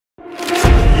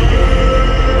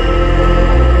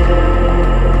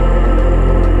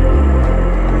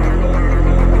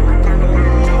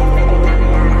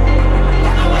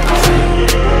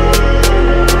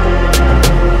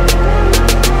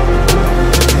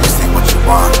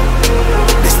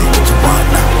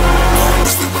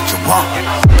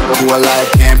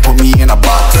life, can't put me in a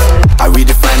box. I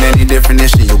redefine any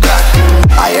definition you got.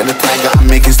 I am the tiger, I'm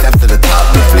making steps to the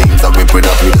top. The flames, I whip it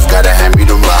up, you just gotta hand me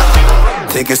the rock.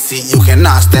 Take a seat, you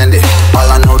cannot stand it. All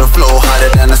I know, the flow harder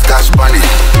than a Scotch bonnet.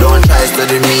 Don't try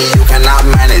study me, you cannot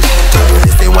manage.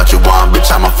 This ain't what you want,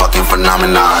 bitch, I'm a fucking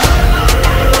phenomenon.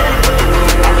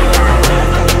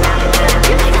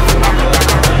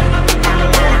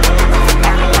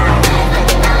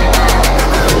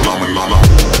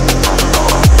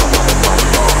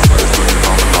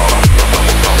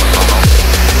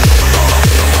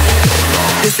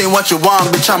 This ain't what you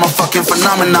want, bitch, I'm a fucking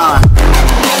phenomenon.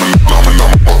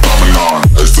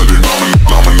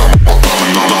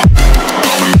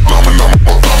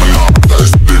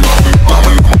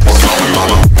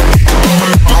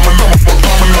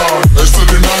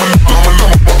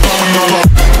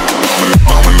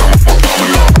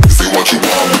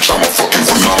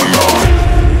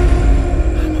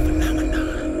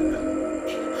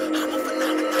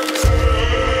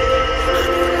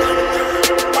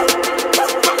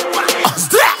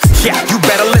 Yeah, you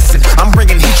better listen. I'm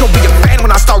bringing heat, you'll be a fan when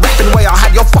I start rapping. Way I'll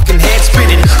have your fucking head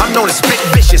spinning. I'm known as spit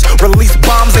vicious, release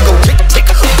bombs and go tick tick.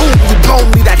 Boom, you gon'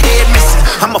 leave that head missing.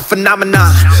 I'm a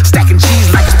phenomenon, stacking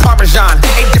cheese like it's Parmesan.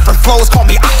 8 different flows, call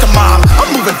me Octomom. I'm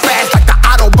moving fast like the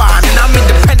Autobahn, and I'm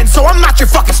independent, so I'm not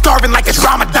your fucking starving like it's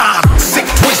Ramadan. Sick,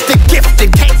 twisted, gifted,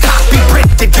 can't copy,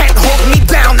 printed, can't hold me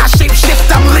down. I shape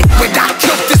shift, I'm liquid. I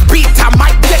killed this beat, I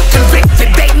might get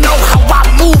convicted. They know how I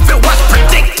move, it was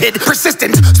predicted.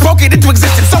 Persistent, spoke it into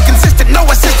existence, so consistent, no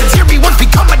assistance. Hear me once,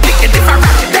 become addicted. If I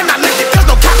rap it, then I live it. There's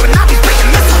no cap and I be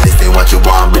speaking. Listen. This ain't what you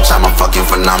want, bitch, I'm a fucking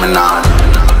phenomenon.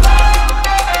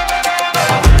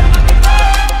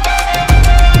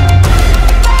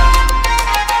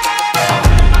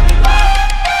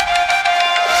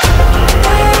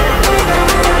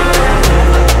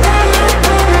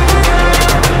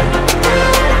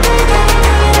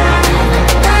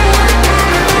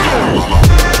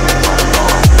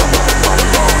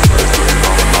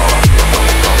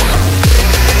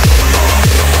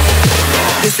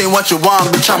 This ain't what you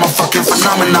want, bitch, I'm a fucking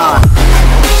phenomenon.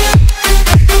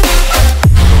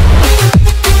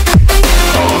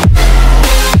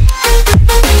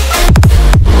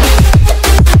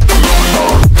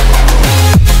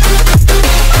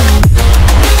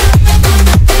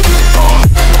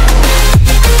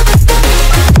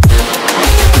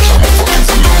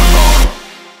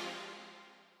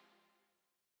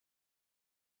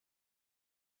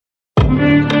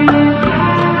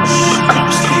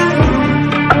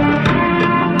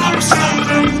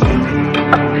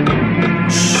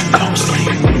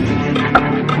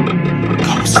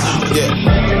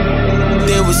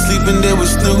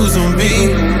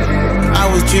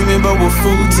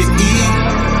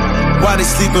 Why they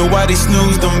sleeping, why they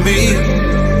snoozed on me?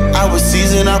 I was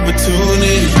seizing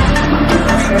opportunity.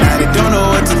 Now they don't know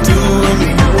what to do with me.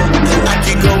 I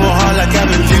keep going hard like I'm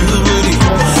in puberty.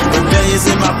 Rebellions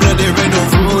in my blood, there ain't no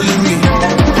ruling me.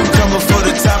 Coming for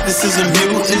the top, this is a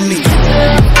mutiny.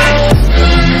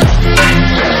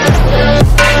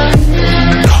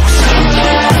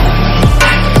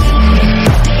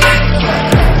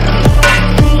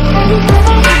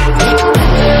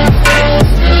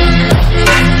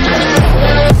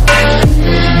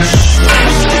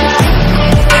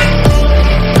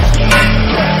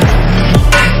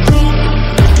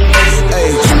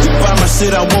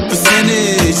 I want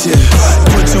percentage, yeah.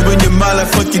 Put you in your mind like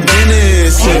fucking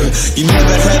Guinness, yeah. You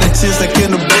never had a chance like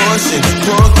an abortion.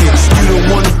 Broken, you don't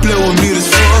wanna play with me, this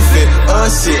forfeit.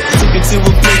 Shit, took it to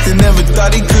a place that never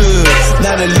thought he could.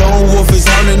 Now the lone wolf is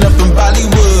hounding up in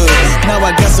Bollywood. Now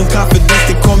I got some confidence,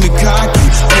 they call me cocky.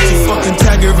 Put your fucking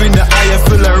tiger in the eye, I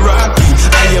feel like Rocky.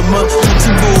 I am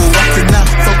untouchable, I cannot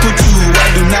fuck with you. I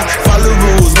do not follow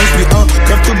rules, makes me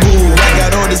uncomfortable. I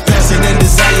got all this passion and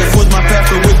desire, force my path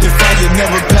with the fire.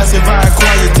 Never passive, I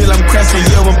acquire till I'm crashing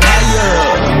your empire.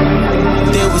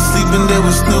 They was sleeping, they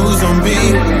was snooze on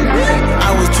me.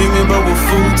 I was dreaming about what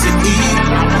food to eat.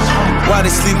 Why they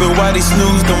sleeping, why they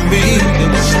snoozed on me?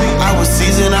 I was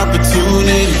seizing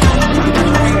opportunity.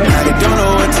 Now they don't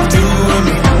know what to do.